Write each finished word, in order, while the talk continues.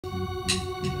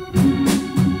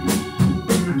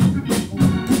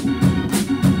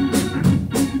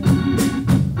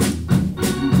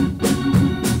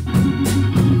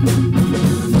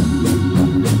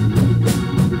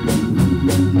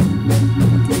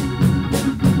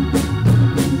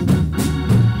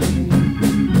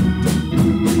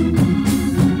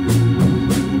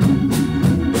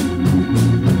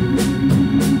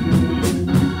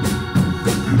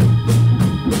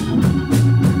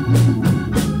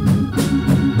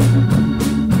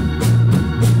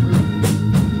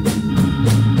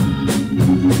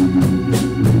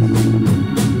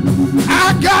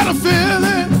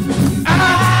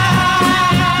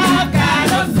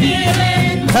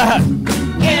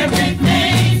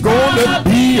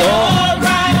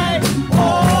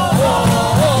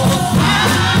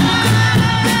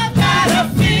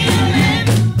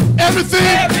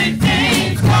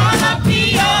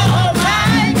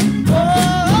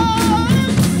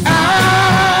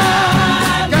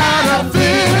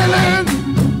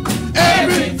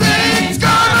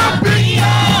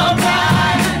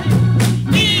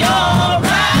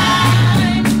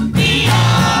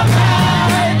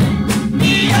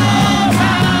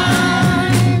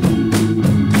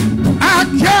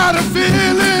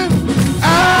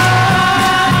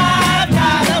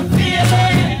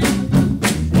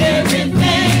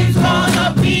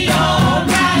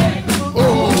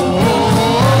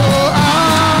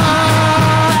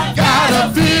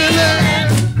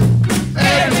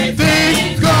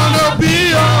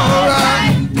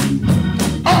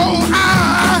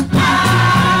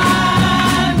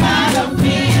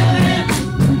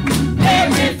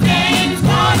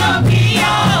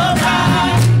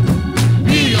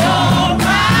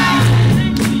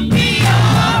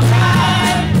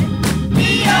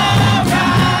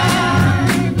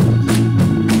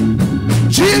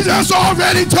Jesus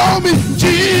already told me.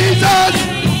 Jesus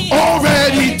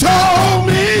already told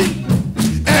me.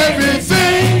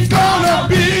 Everything's gonna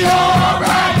be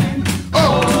alright.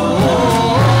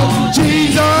 Oh,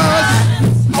 Jesus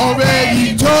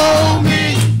already told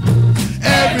me.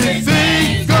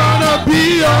 Everything's gonna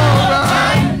be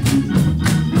alright.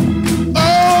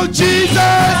 Oh, Jesus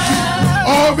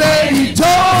already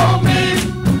told me.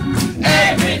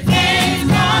 Everything's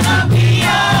gonna be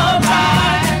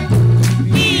alright.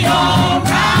 Be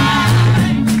alright.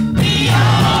 Be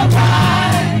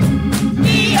alright.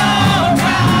 Be alright.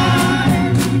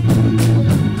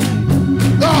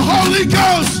 The Holy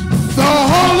Ghost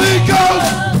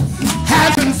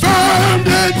has confirmed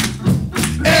it.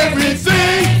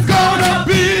 Everything's gonna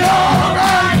be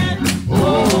alright.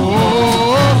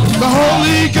 Oh, the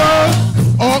Holy Ghost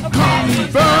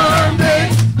confirmed it.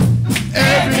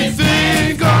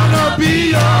 Everything's gonna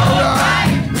be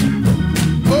alright.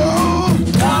 Oh,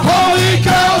 the Holy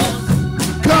Ghost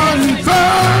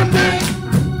confirmed it.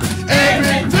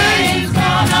 Everything's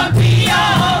gonna be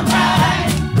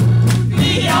alright.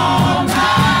 Be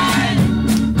alright.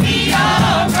 Be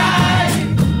alright.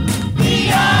 Be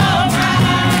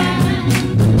alright.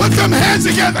 Put some hands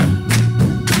together.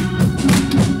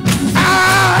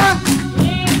 I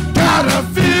got a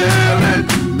feeling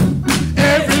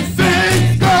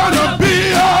everything's gonna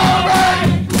be alright.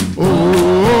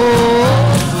 Oh,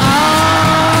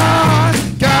 I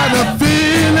got a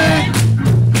feeling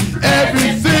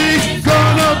everything's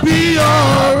gonna be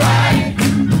alright.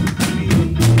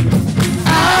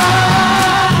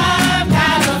 I've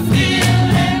got a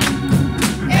feeling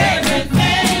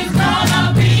everything's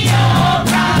gonna be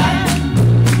alright.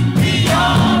 Be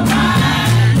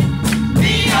alright.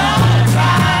 Be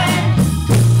alright.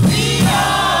 Be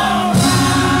alright.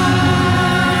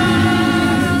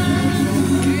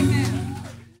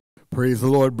 Praise the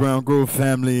Lord, Brown Grove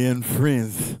family and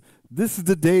friends. This is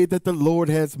the day that the Lord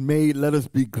has made. Let us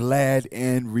be glad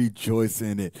and rejoice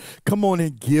in it. Come on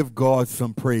and give God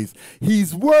some praise.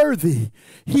 He's worthy.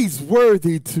 He's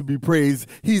worthy to be praised.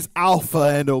 He's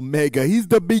Alpha and Omega. He's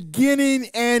the beginning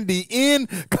and the end.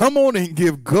 Come on and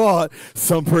give God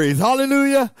some praise.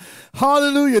 Hallelujah.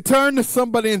 Hallelujah. Turn to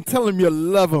somebody and tell him you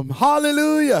love him.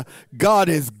 Hallelujah. God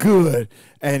is good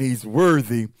and he's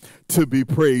worthy to be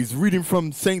praised. Reading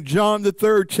from St. John, the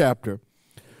 3rd chapter.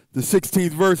 The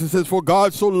 16th verse, it says, "For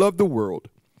God so loved the world,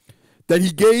 that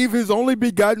he gave his only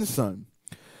begotten Son,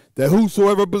 that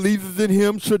whosoever believeth in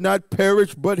him should not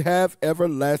perish, but have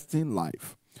everlasting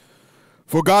life.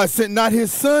 For God sent not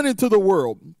his Son into the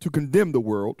world to condemn the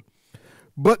world,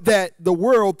 but that the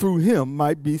world through him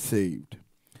might be saved.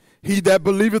 He that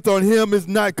believeth on him is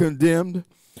not condemned,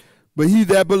 but he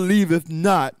that believeth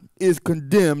not is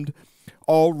condemned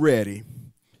already,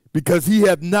 because he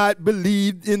hath not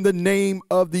believed in the name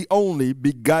of the only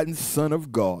begotten Son of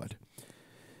God.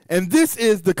 And this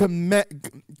is the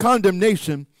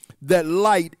condemnation, that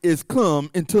light is come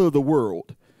into the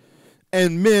world,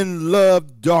 and men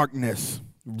love darkness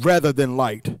rather than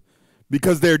light,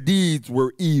 because their deeds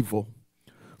were evil.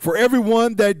 For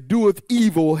everyone that doeth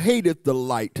evil hateth the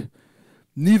light,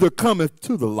 neither cometh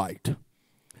to the light,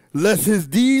 lest his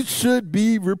deeds should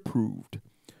be reproved.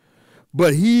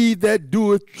 But he that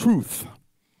doeth truth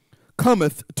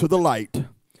cometh to the light,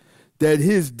 that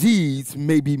his deeds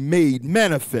may be made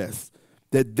manifest,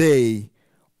 that they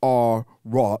are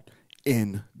wrought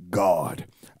in God."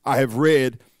 I have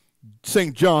read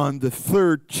St. John, the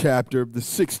 3rd chapter, the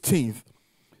 16th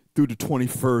through the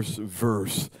 21st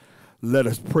verse. Let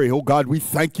us pray. Oh God, we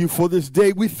thank you for this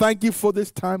day. We thank you for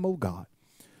this time, oh God.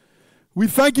 We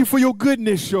thank you for your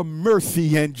goodness, your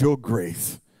mercy, and your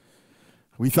grace.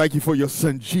 We thank you for your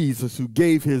Son, Jesus, who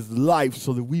gave his life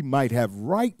so that we might have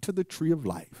right to the tree of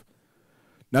life.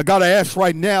 Now, God, I ask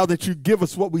right now that you give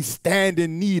us what we stand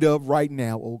in need of right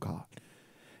now, oh God.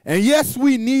 And yes,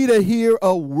 we need to hear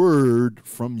a word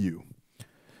from you.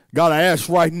 God, I ask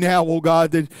right now, oh God,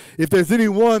 that if there's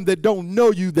anyone that don't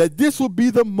know you, that this will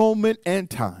be the moment and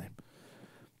time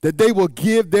that they will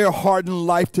give their heart and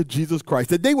life to Jesus Christ,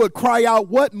 that they will cry out,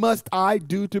 "What must I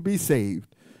do to be saved?"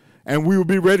 And we will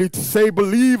be ready to say,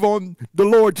 "Believe on the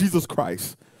Lord Jesus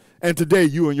Christ, and today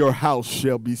you and your house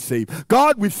shall be saved."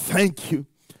 God, we thank you.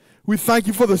 We thank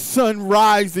you for the sun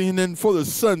rising and for the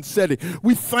sun setting.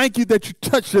 We thank you that you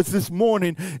touched us this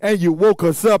morning and you woke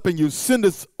us up and you sent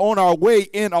us on our way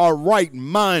in our right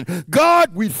mind.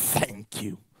 God, we thank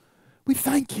you. We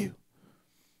thank you.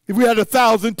 If we had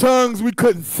 1,000 tongues, we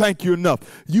couldn't thank you enough.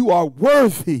 You are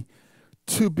worthy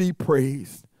to be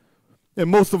praised. And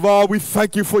most of all, we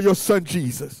thank you for your Son,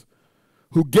 Jesus,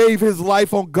 who gave his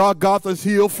life on Golgotha's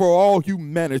hill for all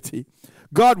humanity.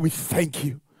 God, we thank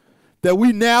you. that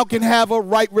we now can have a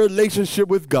right relationship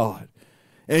with God.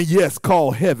 And yes,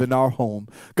 call heaven our home.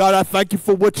 God, I thank you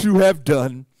for what you have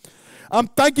done. I'm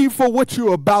thanking you for what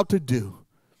you're about to do.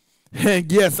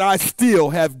 And yes, I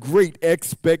still have great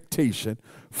expectation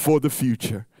for the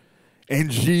future. In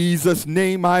Jesus'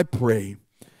 name I pray.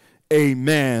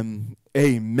 Amen,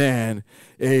 amen,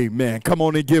 amen. Come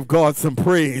on and give God some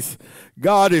praise.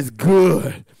 God is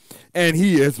good, and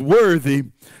he is worthy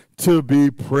to be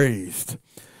praised.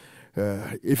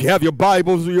 If you have your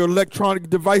Bibles or your electronic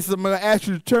devices, I'm going to ask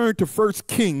you to turn to 1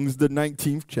 Kings, the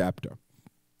 19th chapter.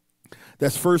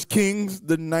 That's 1 Kings,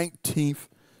 the 19th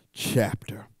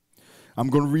chapter. I'm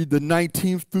going to read the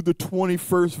 19th through the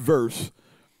 21st verse.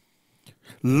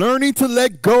 Learning to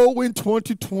let go in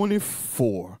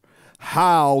 2024.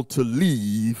 How to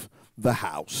leave the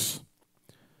house.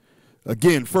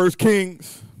 Again, 1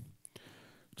 Kings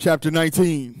chapter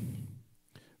 19,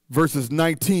 verses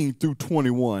 19 through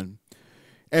 21.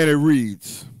 And it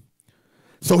reads,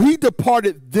 So he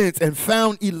departed thence and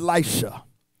found Elisha,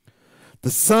 the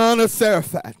son of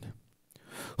Saraphat,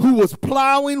 who was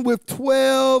plowing with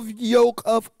 12 yoke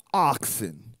of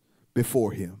oxen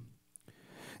before him.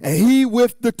 And he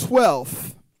with the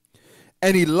 12th,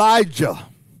 and Elijah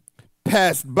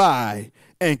passed by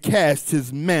and cast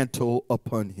his mantle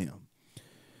upon him.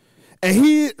 And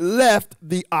he left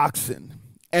the oxen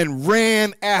and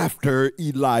ran after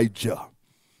Elijah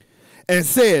and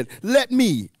said, Let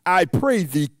me, I pray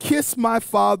thee, kiss my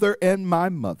father and my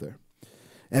mother,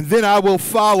 and then I will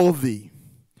follow thee.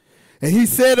 And he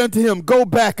said unto him, Go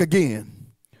back again,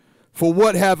 for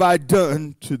what have I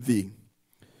done to thee?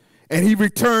 And he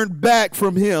returned back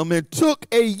from him and took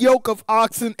a yoke of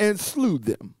oxen and slew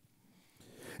them,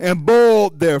 and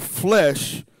boiled their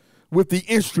flesh with the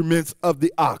instruments of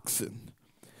the oxen,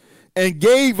 and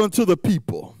gave unto the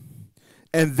people,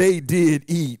 and they did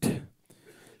eat.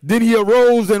 Then he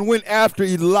arose and went after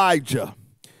Elijah,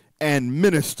 and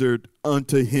ministered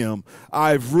unto him.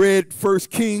 I've read 1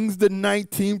 Kings, the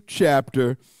 19th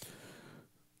chapter,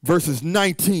 verses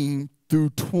 19 through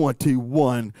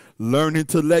 21. Learning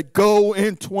to let go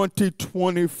in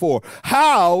 2024.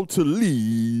 How to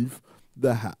leave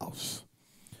the house.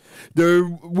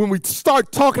 When we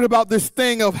start talking about this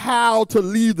thing of how to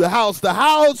leave the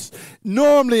house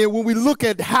normally, when we look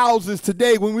at houses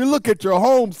today, when we look at your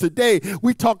homes today,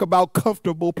 we talk about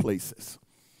comfortable places.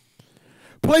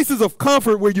 Places of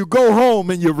comfort where you go home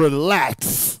and you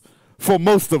relax for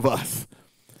most of us.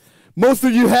 Most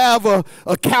of you have a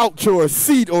couch or a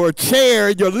seat or a chair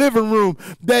in your living room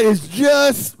that is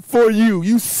just for you.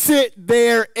 You sit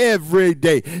there every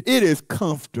day. It is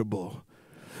comfortable.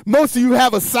 Most of you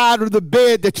have a side of the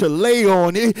bed that you lay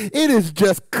on. It is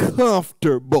just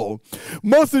comfortable.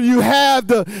 Most of you have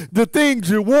the things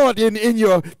you want in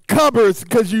your cupboards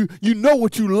because you know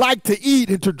what you like to eat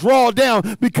and to draw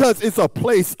down because it's a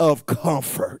place of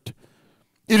comfort.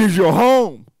 It is your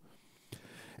home.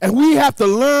 And we have to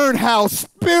learn how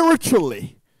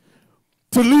spiritually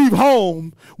to leave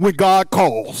home when God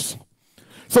calls.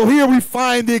 So here we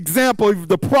find the example of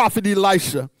the prophet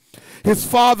Elisha. His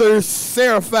father is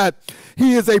Saraphat.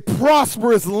 He is a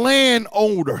prosperous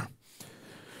landowner.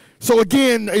 So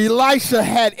again, Elisha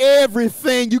had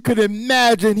everything you could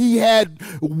imagine. He had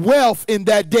wealth in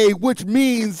that day, which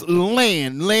means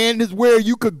land. Land is where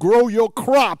you could grow your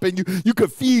crop and you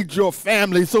could feed your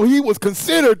family. So he was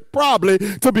considered probably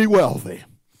to be wealthy.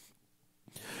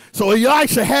 So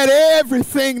Elisha had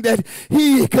everything that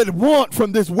he could want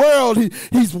from this world.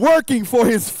 He's working for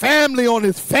his family on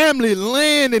his family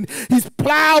land, and he's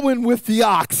plowing with the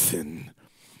oxen.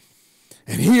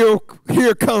 And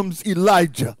here comes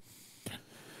Elijah.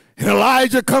 And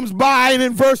Elijah comes by, and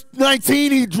in verse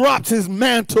 19, he drops his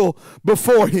mantle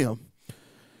before him.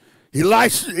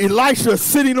 Elisha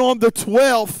sitting on the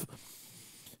 12th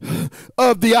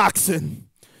of the oxen.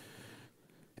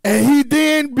 And he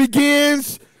then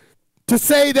begins to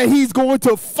say that he's going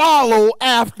to follow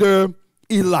after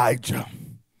Elijah.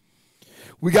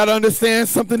 We got to understand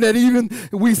something that even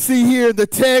we see here in the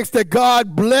text, that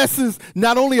God blesses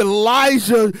not only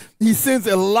Elijah, he sends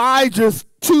Elijah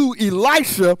to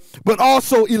Elisha, but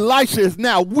also Elisha is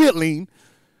now willing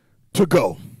to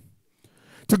go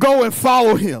and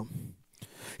follow him.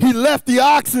 He left the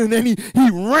oxen and he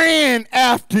ran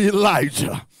after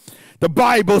Elijah. The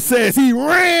Bible says he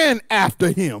ran after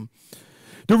him.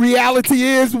 The reality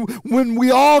is, when we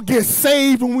all get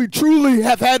saved, when we truly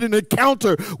have had an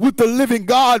encounter with the living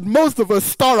God, most of us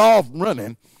start off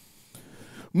running.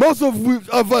 Most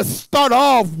of us start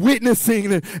off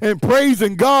witnessing and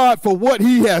praising God for what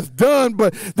he has done,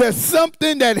 but there's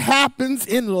something that happens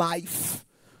in life.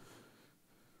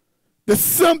 There's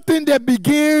something that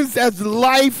begins as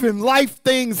life and life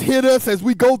things hit us, as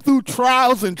we go through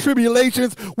trials and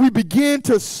tribulations. We begin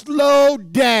to slow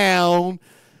down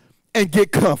and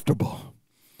get comfortable.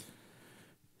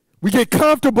 We get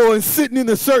comfortable in sitting in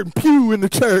a certain pew in the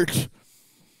church.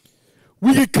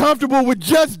 We get comfortable with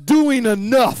just doing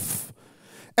enough,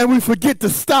 and we forget to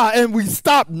stop, and we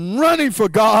stop running for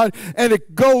God, and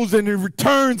it goes and it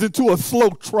returns into a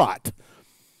slow trot.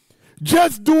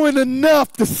 Just doing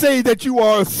enough to say that you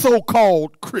are a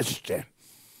so-called Christian.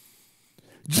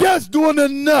 Just doing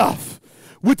enough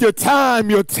with your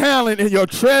time, your talent, and your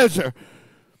treasure.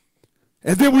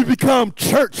 And then we become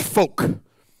church folk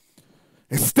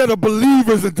instead of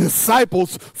believers and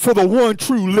disciples for the one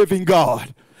true living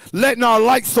God. Letting our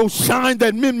light so shine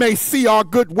that men may see our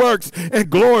good works and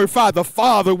glorify the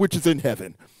Father which is in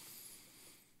heaven.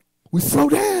 We slow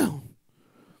down.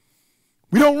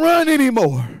 We don't run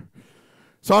anymore.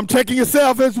 So I'm checking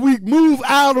yourself as we move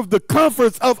out of the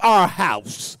comforts of our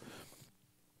house.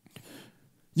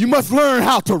 You must learn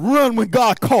how to run when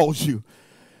God calls you.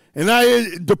 And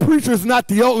the preacher is not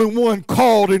the only one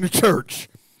called in the church.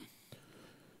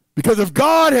 Because if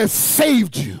God has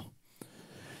saved you,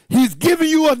 He's giving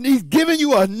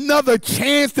you another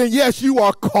chance, then yes, you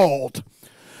are called.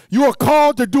 You are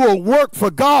called to do a work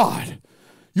for God.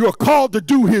 You are called to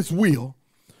do His will.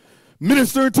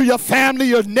 Ministering to your family,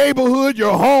 your neighborhood,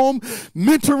 your home,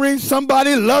 mentoring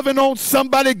somebody, loving on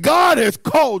somebody. God has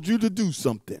called you to do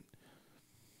something,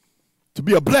 to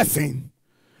be a blessing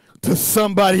to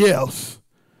somebody else.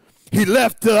 He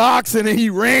left the oxen and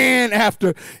he ran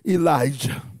after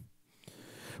Elijah.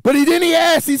 But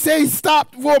he said he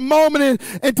stopped for a moment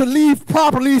and to leave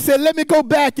properly. He said, let me go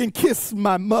back and kiss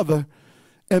my mother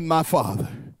and my father.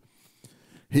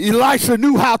 Elisha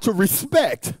knew how to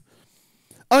respect,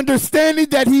 understanding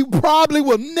that he probably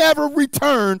will never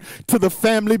return to the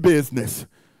family business.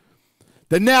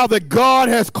 That now that God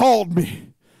has called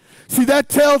me. See, that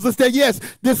tells us that, yes,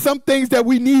 there's some things that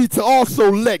we need to also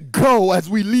let go as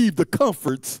we leave the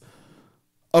comforts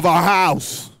of our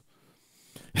house.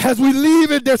 As we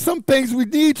leave it, there's some things we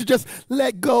need to just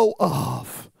let go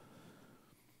of.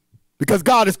 Because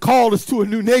God has called us to a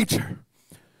new nature.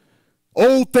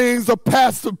 Old things are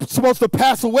supposed to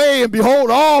pass away, and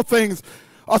behold, all things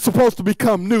are supposed to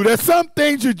become new. There's some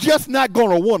things you're just not going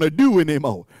to want to do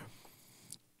anymore.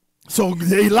 So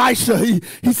Elisha,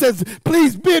 he says,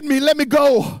 please bid me, let me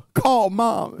go call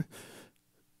mom,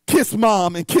 kiss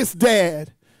mom and kiss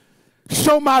dad.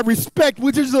 Show my respect,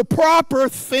 which is a proper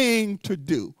thing to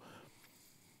do.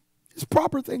 It's a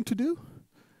proper thing to do.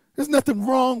 There's nothing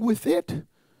wrong with it.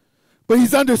 But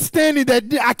he's understanding that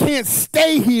I can't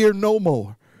stay here no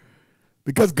more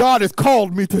because God has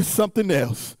called me to something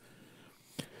else.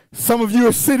 Some of you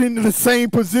are sitting in the same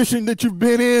position that you've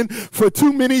been in for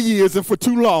too many years and for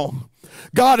too long.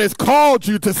 God has called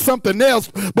you to something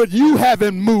else, but you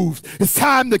haven't moved. It's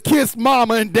time to kiss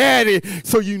mama and daddy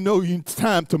so you know it's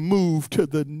time to move to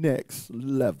the next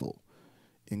level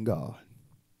in God.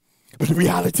 But the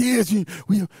reality is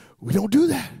we don't do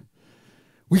that.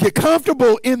 We get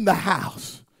comfortable in the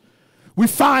house. We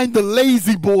find the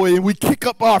lazy boy and we kick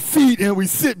up our feet and we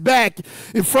sit back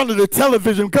in front of the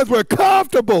television because we're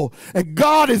comfortable. And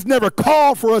God has never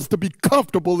called for us to be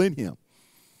comfortable in Him.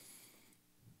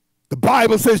 The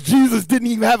Bible says Jesus didn't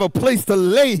even have a place to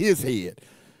lay His head.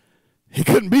 He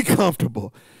couldn't be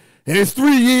comfortable. In His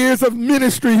 3 years of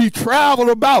ministry, He traveled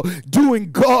about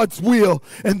doing God's will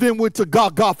and then went to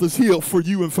Golgotha's hill for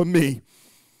you and for me.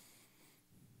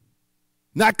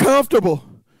 Not comfortable.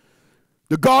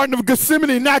 The Garden of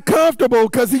Gethsemane, not comfortable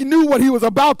because He knew what He was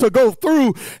about to go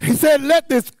through. He said, let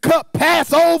this cup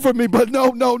pass over me, but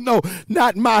no,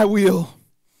 not my will,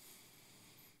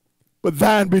 but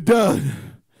thine be done.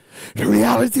 The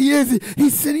reality is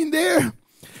He's sitting there.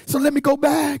 So let me go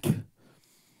back.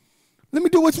 Let me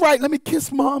do what's right. Let me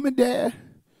kiss mom and dad.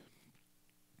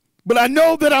 But I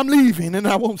know that I'm leaving and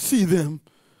I won't see them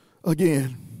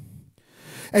again.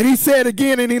 And he said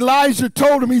again, and Elijah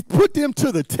told him, he put them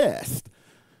to the test.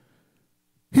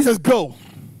 He says, go.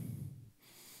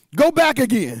 Go back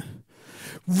again.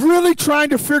 Really trying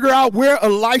to figure out where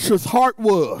Elisha's heart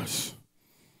was.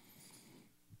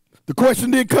 The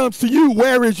question then comes to you,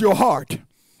 where is your heart?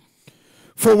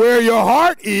 For where your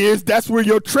heart is, that's where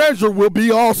your treasure will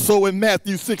be also in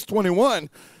Matthew 6:21.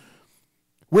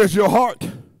 Where's your heart?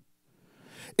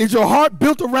 Is your heart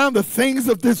built around the things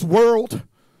of this world?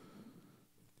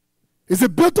 Is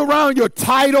it built around your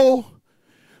title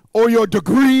or your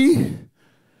degree?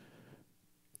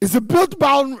 Is it built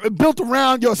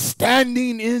around your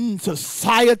standing in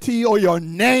society or your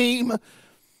name?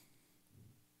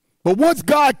 But once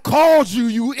God calls you,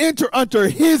 you enter under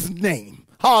his name.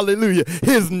 Hallelujah.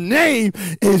 His name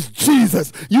is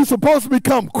Jesus. You're supposed to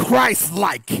become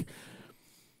Christ-like.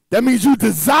 That means you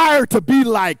desire to be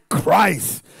like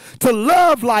Christ, to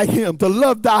love like him, to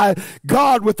love thy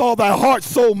God with all thy heart,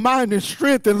 soul, mind, and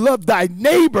strength, and love thy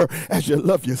neighbor as you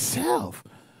love yourself.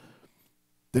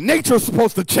 The nature is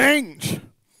supposed to change.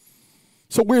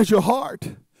 So where's your heart?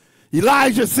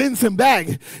 Elijah sends him back.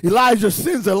 Elijah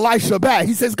sends Elisha back.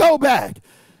 He says, go back.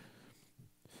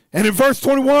 And in verse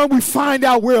 21, we find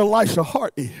out where Elisha's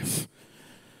heart is.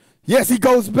 Yes, he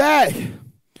goes back.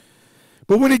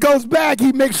 But when he goes back,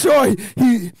 he makes sure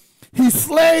he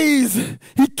slays,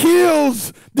 he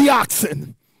kills the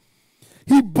oxen.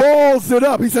 He boils it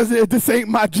up. He says, this ain't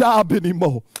my job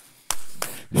anymore.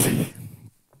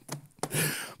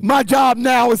 My job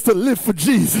now is to live for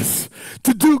Jesus,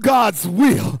 to do God's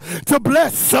will, to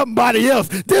bless somebody else.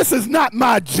 This is not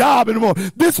my job anymore.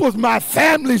 This was my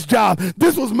family's job.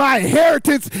 This was my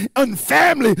inheritance and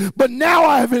family. But now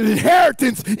I have an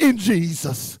inheritance in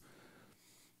Jesus.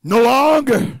 No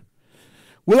longer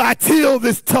will I till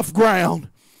this tough ground.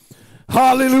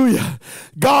 Hallelujah.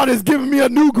 God has given me a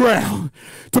new ground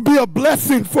to be a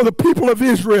blessing for the people of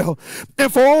Israel.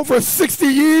 And for over 60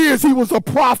 years, he was a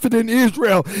prophet in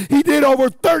Israel. He did over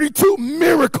 32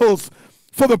 miracles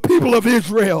for the people of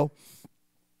Israel.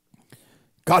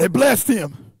 God had blessed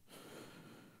him.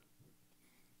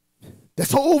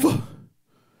 That's over.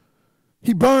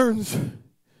 He burns.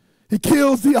 He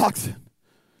kills the oxen.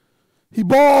 He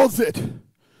boils it.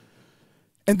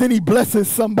 And then he blesses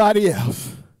somebody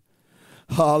else.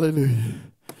 Hallelujah.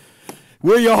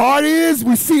 Where your heart is,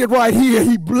 we see it right here.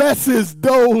 He blesses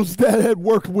those that had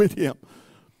worked with him.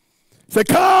 Say,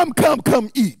 come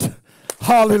eat.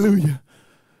 Hallelujah.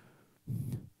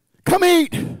 Come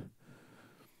eat.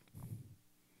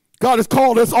 God has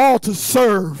called us all to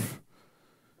serve,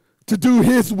 to do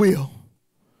his will,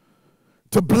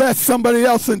 to bless somebody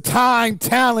else in time,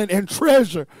 talent, and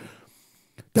treasure.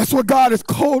 That's what God has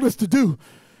called us to do.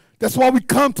 That's why we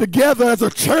come together as a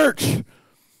church,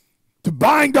 to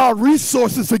bind our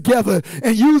resources together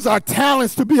and use our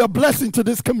talents to be a blessing to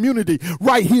this community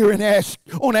right here in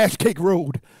on Ash Cake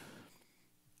Road,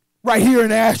 right here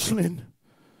in Ashland.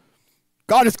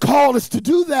 God has called us to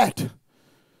do that,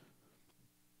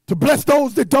 to bless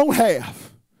those that don't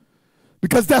have,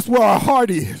 because that's where our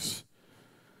heart is.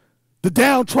 The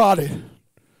downtrodden,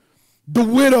 the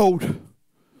widowed,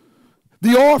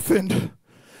 the orphaned.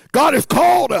 God has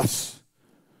called us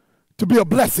to be a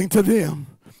blessing to them,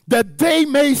 that they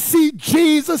may see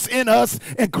Jesus in us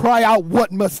and cry out,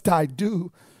 what must I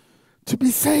do to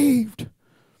be saved?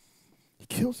 He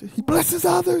kills it. He blesses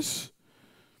others.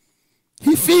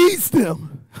 He feeds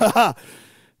them.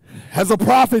 As a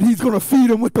prophet, he's going to feed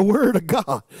them with the word of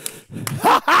God.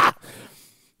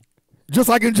 Just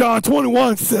like in John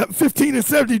 21, 15 and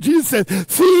 17, Jesus said,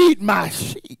 feed my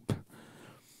sheep.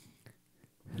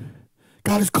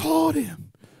 God has called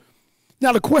him.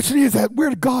 Now the question is that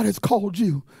where God has called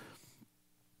you.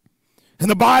 And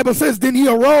the Bible says, then he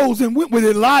arose and went with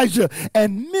Elijah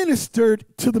and ministered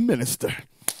to the minister.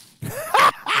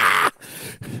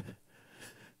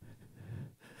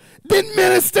 Then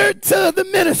ministered to the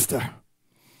minister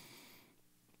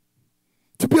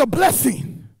to be a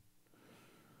blessing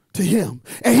to him.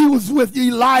 And he was with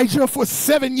Elijah for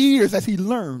 7 years as he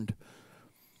learned.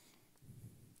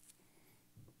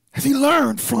 As he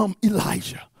learned from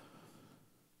Elijah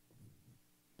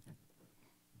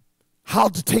how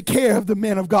to take care of the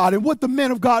man of God and what the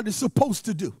man of God is supposed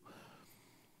to do.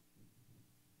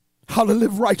 How to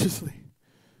live righteously.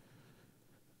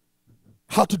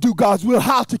 How to do God's will.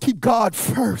 How to keep God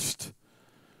first.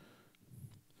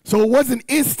 So it wasn't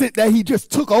instant that he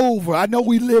just took over. I know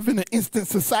we live in an instant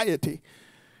society.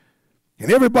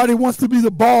 And everybody wants to be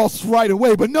the boss right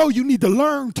away. But no, you need to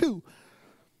learn too.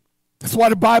 That's why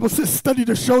the Bible says, study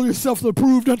to show yourself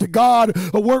approved unto God,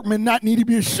 a workman not need to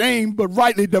be ashamed, but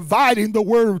rightly dividing the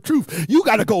word of truth. You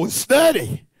got to go and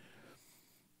study.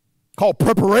 Called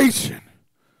preparation.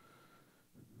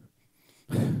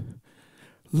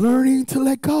 Learning to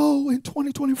let go in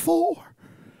 2024.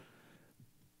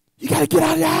 You got to get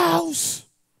out of the house.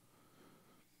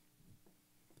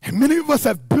 And many of us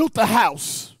have built a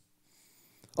house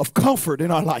of comfort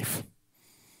in our life.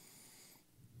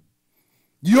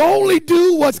 You only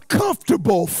do what's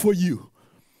comfortable for you.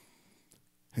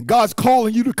 And God's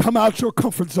calling you to come out your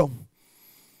comfort zone.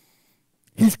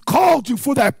 He's called you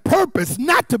for that purpose,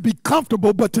 not to be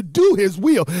comfortable, but to do his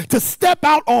will, to step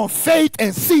out on faith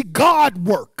and see God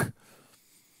work.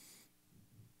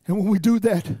 And when we do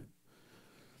that,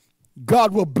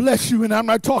 God will bless you, and I'm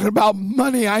not talking about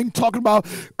money. I ain't talking about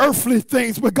earthly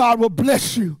things, but God will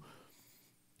bless you.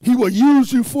 He will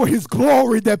use you for his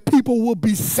glory, that people will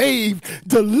be saved,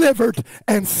 delivered,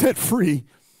 and set free.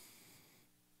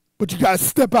 But you got to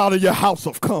step out of your house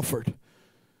of comfort.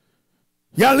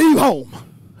 You got to leave home.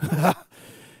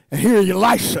 And here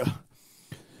Elisha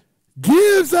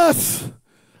gives us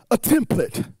a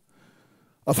template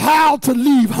of how to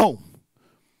leave home.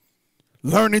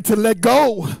 Learning to let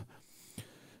go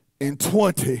in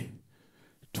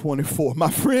 2024.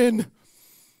 My friend,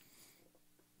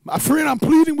 I'm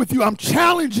pleading with you. I'm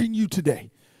challenging you today.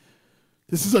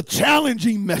 This is a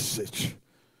challenging message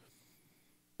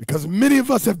because many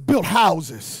of us have built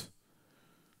houses,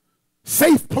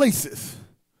 safe places.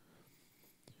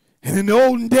 And in the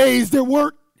olden days, there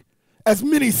weren't as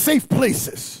many safe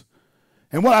places.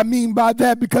 And what I mean by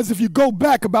that, because if you go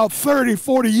back about 30,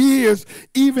 40 years,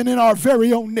 even in our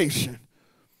very own nation,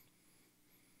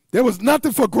 there was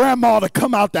nothing for grandma to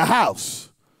come out the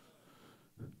house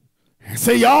and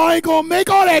say, y'all ain't going to make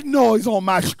all that noise on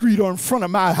my street or in front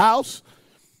of my house.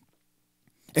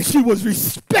 And she was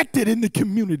respected in the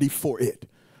community for it.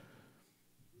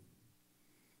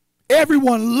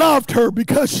 Everyone loved her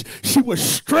because she was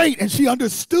straight and she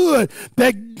understood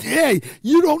that, hey,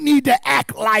 you don't need to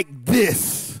act like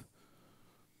this.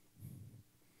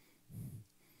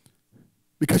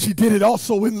 Because she did it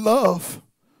also in love.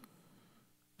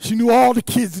 She knew all the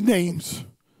kids' names.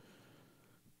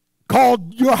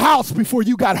 Called your house before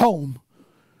you got home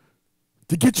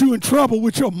to get you in trouble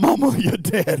with your mama or your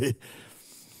daddy.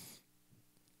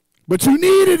 But you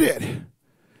needed it.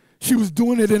 She was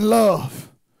doing it in love.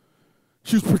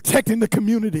 She was protecting the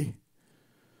community.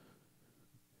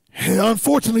 And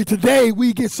unfortunately, today,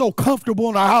 we get so comfortable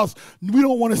in our house, we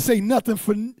don't want to say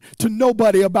nothing to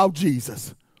nobody about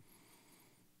Jesus.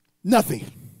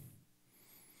 Nothing.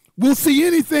 We'll see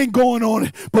anything going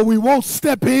on, but we won't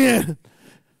step in.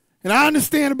 And I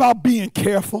understand about being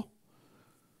careful.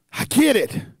 I get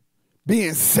it.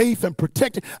 Being safe and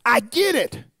protected. I get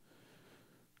it.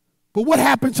 But what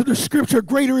happens to the scripture?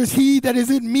 Greater is he that is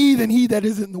in me than he that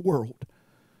is in the world.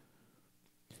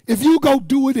 If you go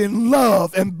do it in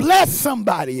love and bless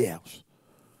somebody else,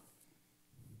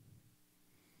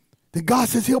 then God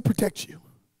says he'll protect you.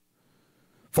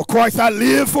 For Christ I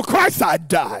live, for Christ I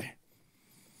die.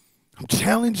 I'm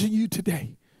challenging you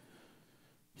today.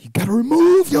 You got to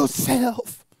remove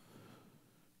yourself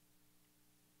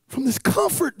from this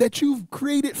comfort that you've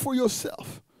created for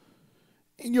yourself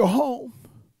in your home,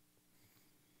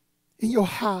 in your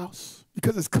house,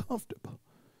 because it's comfortable.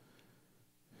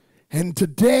 And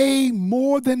today,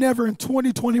 more than ever in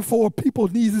 2024, people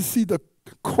need to see the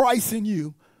Christ in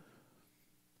you.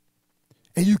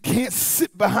 And you can't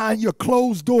sit behind your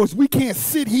closed doors. We can't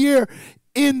sit here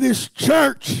in this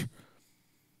church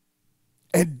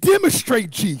and demonstrate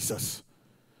Jesus.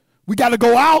 We got to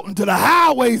go out into the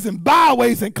highways and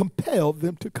byways and compel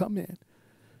them to come in.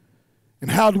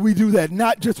 And how do we do that?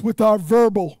 Not just with our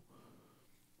verbal,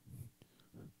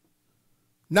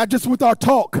 not just with our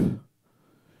talk,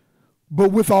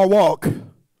 but with our walk.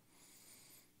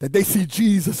 That they see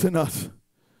Jesus in us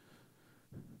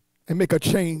and make a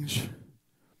change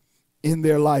in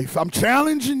their life. I'm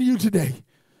challenging you today.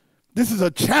 This is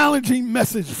a challenging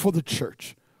message for the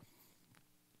church.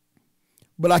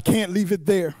 But I can't leave it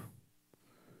there.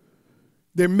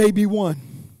 There may be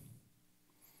one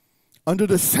under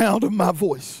the sound of my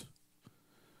voice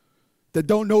that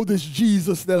don't know this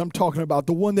Jesus that I'm talking about,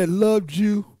 the one that loved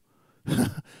you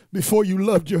before you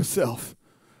loved yourself.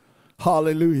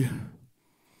 Hallelujah.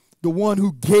 The one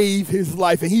who gave his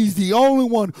life, and he's the only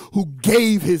one who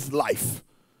gave his life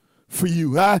for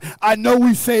you. I know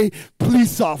we say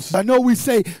police officers. I know we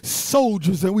say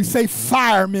soldiers and we say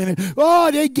firemen. And,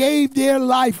 oh, they gave their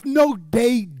life. No,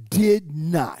 they did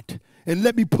not. And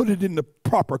let me put it in the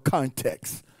proper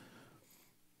context.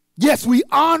 Yes, we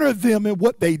honor them in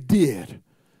what they did.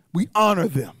 We honor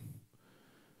them.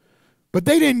 But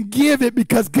they didn't give it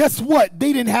because guess what?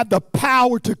 They didn't have the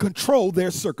power to control their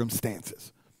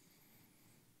circumstances.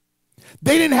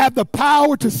 They didn't have the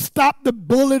power to stop the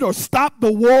bullet or stop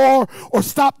the war or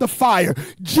stop the fire.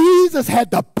 Jesus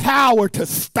had the power to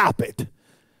stop it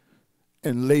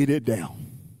and laid it down.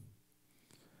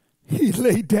 He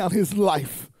laid down his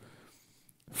life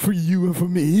for you and for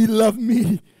me. He loved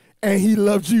me and he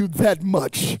loved you that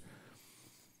much.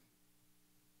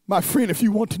 My friend, if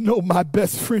you want to know my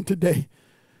best friend today,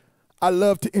 I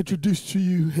love to introduce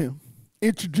you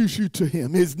to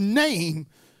him. His name,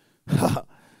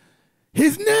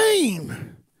 his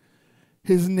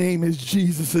name is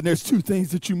Jesus. And there's two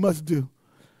things that you must do.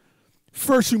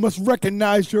 First, you must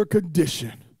recognize your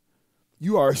condition.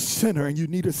 You are a sinner and you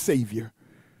need a Savior.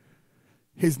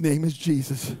 His name is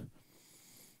Jesus.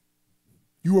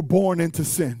 You were born into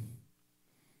sin.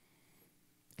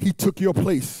 He took your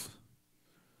place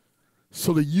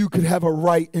so that you could have a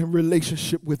right in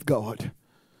relationship with God.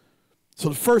 So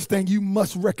the first thing, you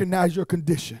must recognize your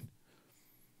condition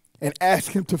and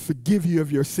ask him to forgive you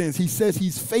of your sins. He says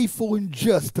he's faithful and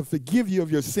just to forgive you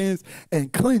of your sins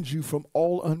and cleanse you from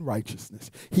all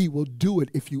unrighteousness. He will do it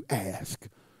if you ask.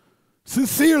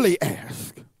 Sincerely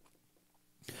ask.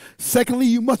 Secondly,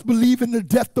 you must believe in the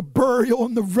death, the burial,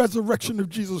 and the resurrection of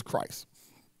Jesus Christ.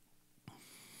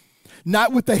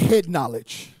 Not with the head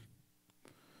knowledge.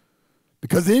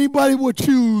 Because anybody will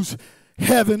choose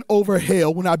heaven over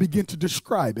hell when I begin to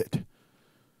describe it.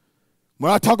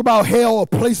 When I talk about hell, a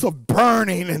place of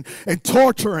burning and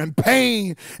torture and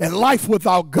pain and life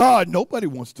without God, nobody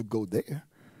wants to go there.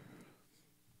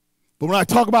 But when I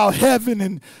talk about heaven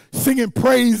and singing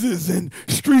praises and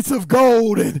streets of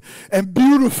gold and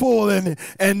beautiful and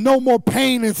no more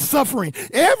pain and suffering,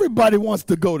 everybody wants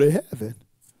to go to heaven.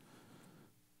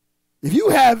 If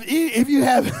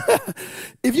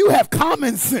you have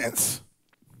common sense,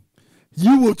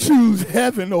 you will choose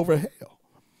heaven over hell.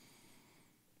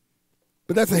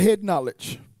 But that's a head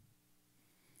knowledge.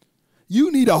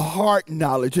 You need a heart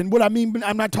knowledge. And what I mean,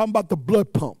 I'm not talking about the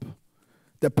blood pump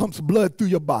that pumps blood through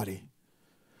your body.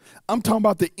 I'm talking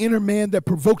about the inner man that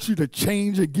provokes you to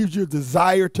change and gives you a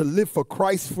desire to live for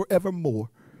Christ forevermore.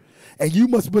 And you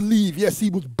must believe, yes, he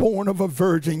was born of a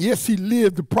virgin. Yes, he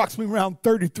lived approximately around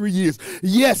 33 years.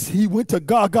 Yes, he went to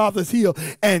Golgotha's hill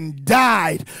and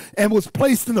died and was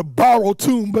placed in a borrowed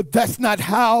tomb. But that's not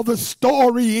how the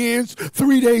story ends.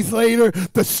 3 days later,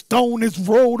 the stone is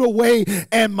rolled away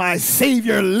and my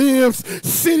Savior lives,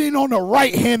 sitting on the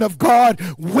right hand of God,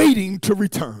 waiting to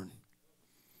return.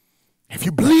 If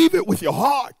you believe it with your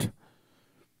heart,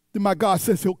 then my God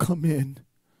says he'll come in.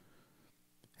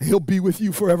 He'll be with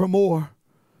you forevermore.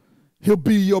 He'll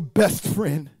be your best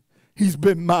friend. He's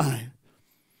been mine.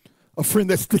 A friend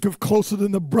that sticketh closer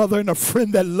than the brother, and a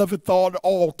friend that loveth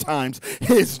all times.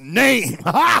 His name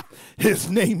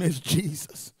is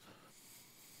Jesus.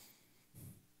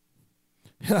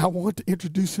 And I want to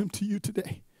introduce him to you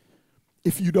today.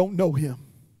 If you don't know him,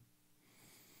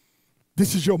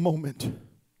 this is your moment.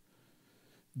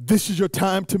 This is your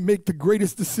time to make the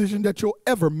greatest decision that you'll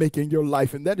ever make in your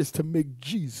life, and that is to make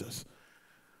Jesus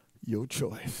your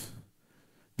choice.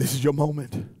 This is your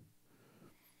moment.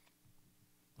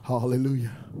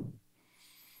 Hallelujah.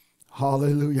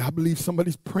 Hallelujah. I believe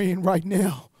somebody's praying right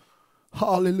now.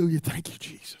 Hallelujah. Thank you,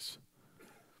 Jesus.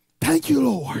 Thank you,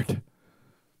 Lord.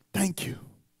 Thank you.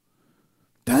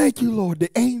 Thank you, Lord.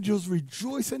 The angels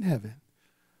rejoice in heaven.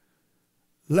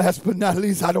 Last but not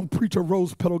least, I don't preach a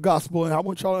rose petal gospel, and I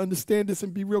want y'all to understand this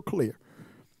and be real clear.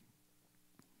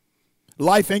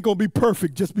 Life ain't going to be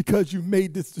perfect just because you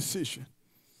made this decision.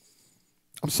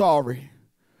 I'm sorry.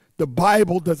 The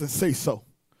Bible doesn't say so.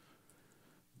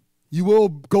 You will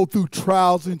go through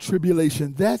trials and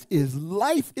tribulation. That is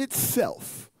life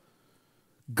itself.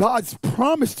 God's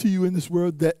promise to you in this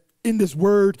word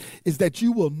is that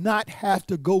you will not have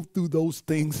to go through those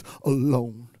things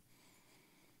alone.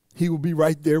 He will be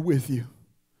right there with you.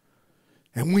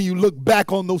 And when you look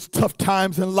back on those tough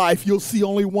times in life, you'll see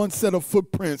only one set of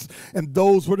footprints, and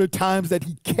those were the times that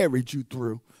he carried you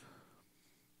through.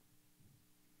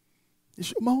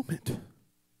 It's your moment.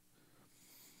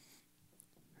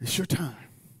 It's your time.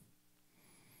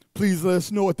 Please let us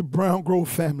know at the Brown Grove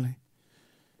family.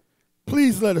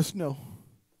 Please let us know.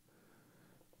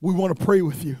 We want to pray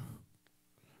with you.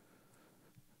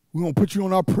 We want to put you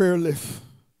on our prayer list.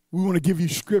 We want to give you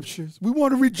scriptures. We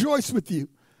want to rejoice with you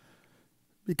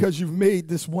because you've made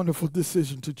this wonderful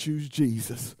decision to choose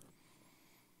Jesus.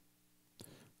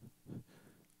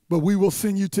 But we will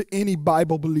send you to any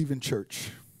Bible-believing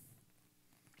church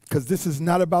because this is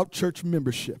not about church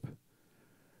membership.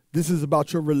 This is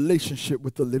about your relationship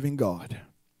with the living God.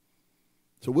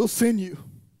 So we'll send you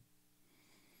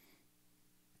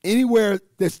anywhere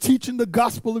that's teaching the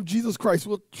gospel of Jesus Christ.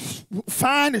 We'll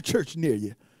find a church near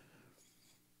you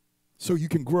so you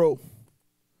can grow,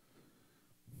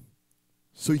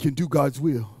 so you can do God's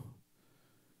will,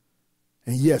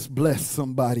 and yes, bless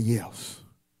somebody else.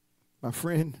 My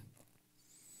friend,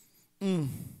 you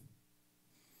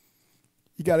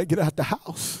got to get out the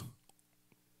house.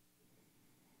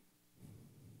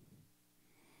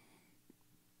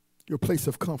 Your place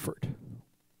of comfort. And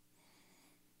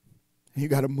you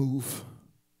got to move.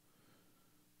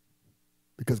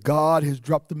 Because God has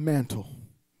dropped the mantle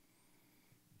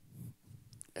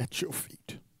at your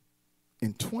feet.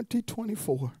 In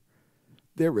 2024,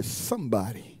 there is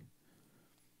somebody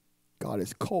God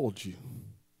has called you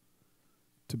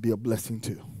to be a blessing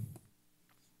to.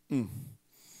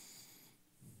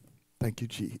 Thank you,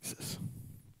 Jesus.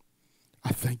 I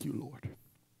thank you, Lord,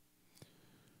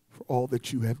 for all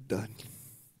that you have done.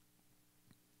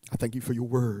 I thank you for your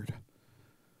word.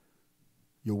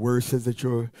 Your word says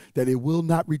that it will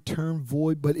not return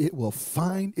void, but it will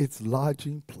find its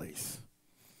lodging place.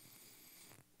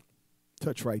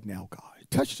 Touch right now, God.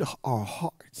 Touch our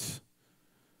hearts.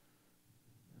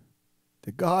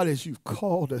 That God, as you've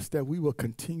called us, that we will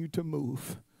continue to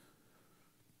move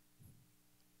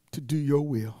to do your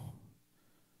will.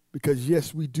 Because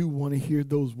yes, we do want to hear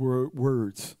those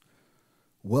words.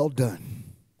 Well done,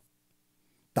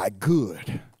 thy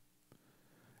good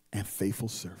and faithful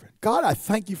servant. God, I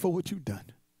thank you for what you've done.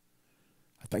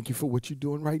 I thank you for what you're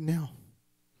doing right now.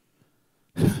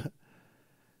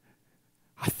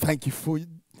 I thank you for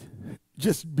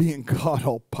just being God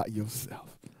all by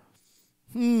yourself.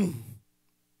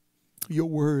 You're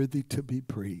worthy to be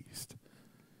praised.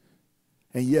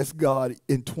 And yes, God,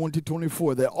 in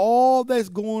 2024, that all that's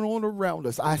going on around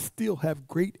us, I still have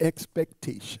great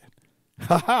expectation.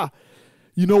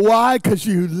 You know why? Because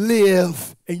you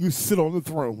live and you sit on the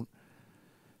throne.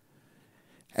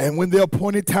 And when the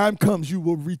appointed time comes, you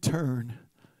will return.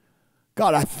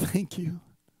 God, I thank you.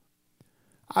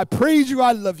 I praise you.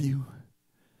 I love you.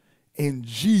 In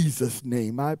Jesus'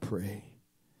 name I pray.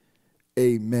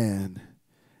 Amen,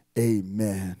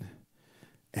 amen,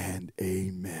 and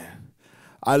amen.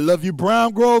 I love you,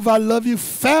 Brown Grove. I love you,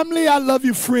 family. I love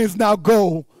you, friends. Now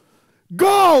go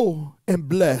and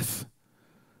bless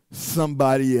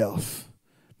somebody else,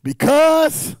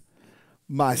 because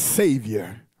my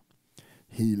Savior,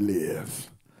 he lives.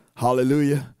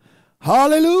 Hallelujah.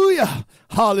 Hallelujah.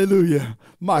 Hallelujah.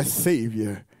 My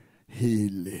Savior, he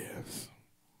lives.